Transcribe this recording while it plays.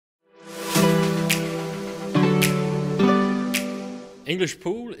English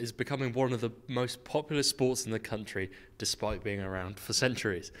pool is becoming one of the most popular sports in the country, despite being around for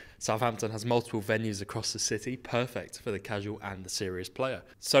centuries. Southampton has multiple venues across the city, perfect for the casual and the serious player.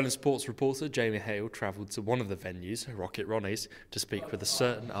 Solent Sports reporter Jamie Hale travelled to one of the venues, Rocket Ronnie's, to speak with a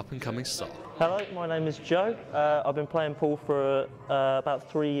certain up-and-coming star. Hello, my name is Joe. I've been playing pool for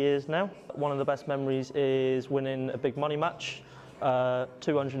about 3 years now. One of the best memories is winning a big money match.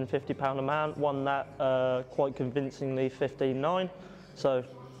 £250 a man, won that quite convincingly 15-9, so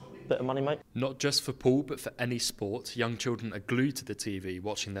bit of money, mate. Not just for pool but for any sport, young children are glued to the TV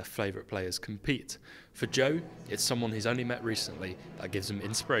watching their favourite players compete. For Joe, it's someone he's only met recently that gives him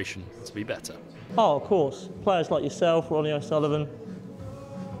inspiration to be better. Oh, of course, players like yourself, Ronnie O'Sullivan,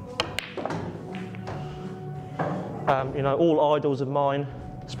 you know, all idols of mine,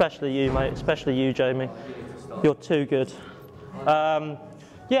 especially you, mate, especially you, Jamie. You're too good.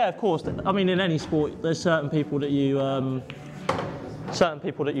 Yeah, of course. I mean, in any sport, there's certain people that you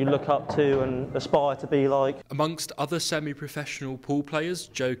look up to and aspire to be like. Amongst other semi-professional pool players,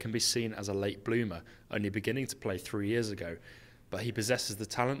 Joe can be seen as a late bloomer, only beginning to play 3 years ago. But he possesses the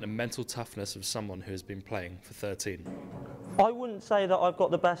talent and mental toughness of someone who has been playing for 13. I wouldn't say that I've got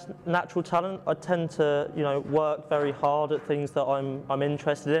the best natural talent. I tend to, you know, work very hard at things that I'm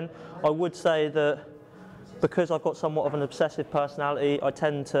interested in. I would say that because I've got somewhat of an obsessive personality, I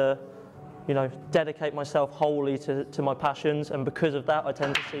tend to, you know, dedicate myself wholly to my passions, and because of that, I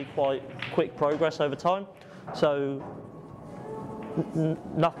tend to see quite quick progress over time. So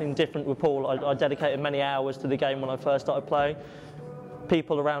nothing different with pool. I dedicated many hours to the game when I first started playing.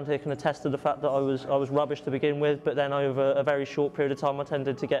 People around here can attest to the fact that I was rubbish to begin with, but then over a very short period of time, I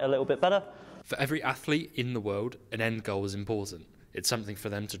tended to get a little bit better. For every athlete in the world, an end goal is important. It's something for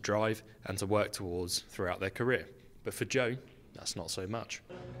them to drive and to work towards throughout their career. But for Joe, that's not so much.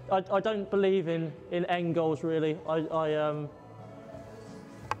 I don't believe in end goals, really. I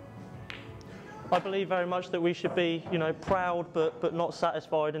believe very much that we should be, you know, proud but not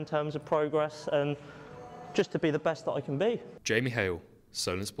satisfied in terms of progress, and just to be the best that I can be. Jamie Hale,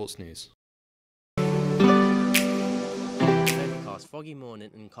 Solent Sports News. Foggy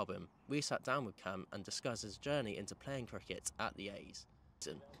morning in Cobham, we sat down with Cam and discussed his journey into playing cricket at the A's.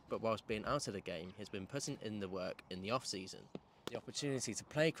 But whilst being out of the game, he's been putting in the work in the off-season. The opportunity to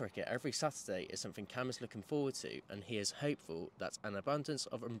play cricket every Saturday is something Cam is looking forward to, and he is hopeful that an abundance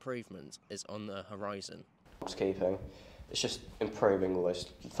of improvement is on the horizon. Keeping, it's just improving all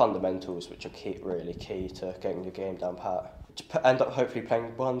those fundamentals which are really key to getting your game down pat. To end up hopefully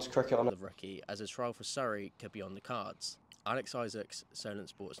playing one's cricket on the rookie, as a trial for Surrey could be on the cards. Alex Isaacs, Solent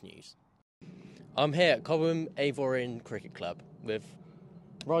Sports News. I'm here at Cobham Avorian Cricket Club with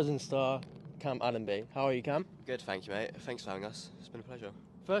rising star Cam Allenby. How are you, Cam? Good, thank you, mate. Thanks for having us. It's been a pleasure.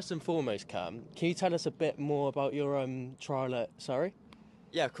 First and foremost, Cam, can you tell us a bit more about your trial at Surrey?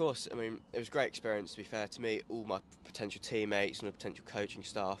 Yeah, of course. I mean, it was a great experience, to be fair, to meet all my potential teammates and the potential coaching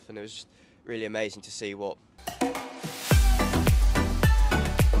staff, and it was just really amazing to see what...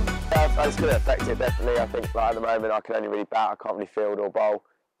 Yeah, it's going to affect it, definitely. I think like, at the moment I can only really bat, I can't really field or bowl.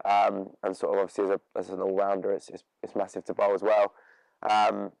 And sort of obviously as an all-rounder it's massive to bowl as well.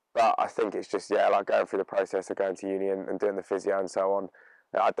 But I think it's just, yeah, like going through the process of going to uni and doing the physio and so on.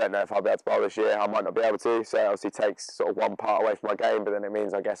 I don't know if I'll be able to bowl this year, I might not be able to, so it obviously takes sort of one part away from my game, but then it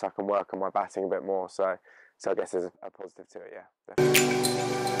means I guess I can work on my batting a bit more, so I guess there's a positive to it, yeah, definitely.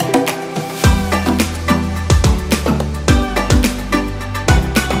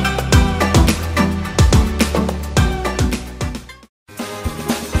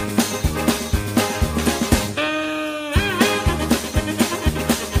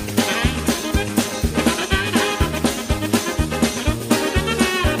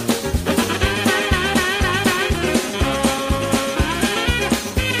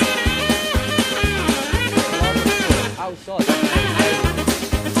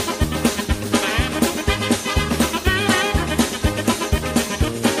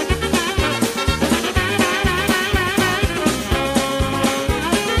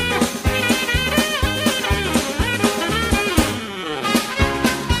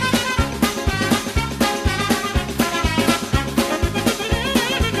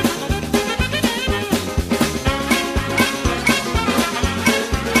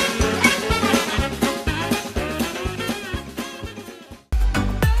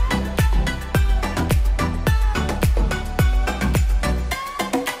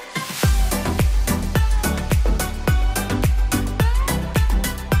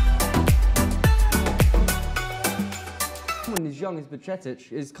 Young as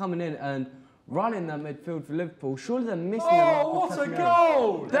Bajcetic is coming in and running that midfield for Liverpool. Surely they're missing Oh, what a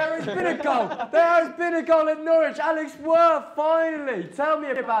goal! There has been a goal! There has been a goal at Norwich. Alex Worth, finally! Tell me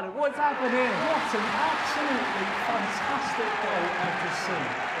about it. What's happened here? What an absolutely fantastic goal I've just seen.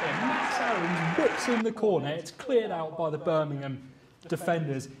 Max Aaron whips in the corner. It's cleared out by the Birmingham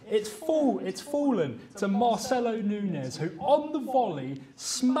defenders. It's fallen to Marcelo Nunes, who on the volley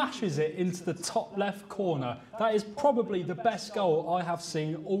smashes it into the top left corner. That is probably the best goal I have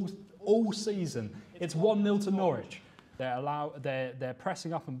seen all season. It's 1-0 to Norwich. They're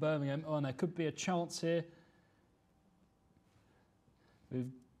pressing up on Birmingham. Oh, and there could be a chance here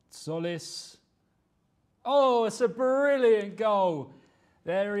with Solis. Oh, it's a brilliant goal.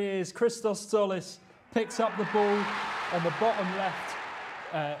 There he is, Christos Solis picks up the ball on the bottom left,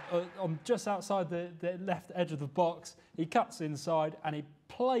 on just outside the left edge of the box. He cuts inside and he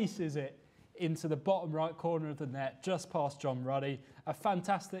places it into the bottom right corner of the net, just past John Ruddy. A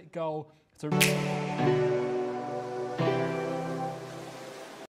fantastic goal.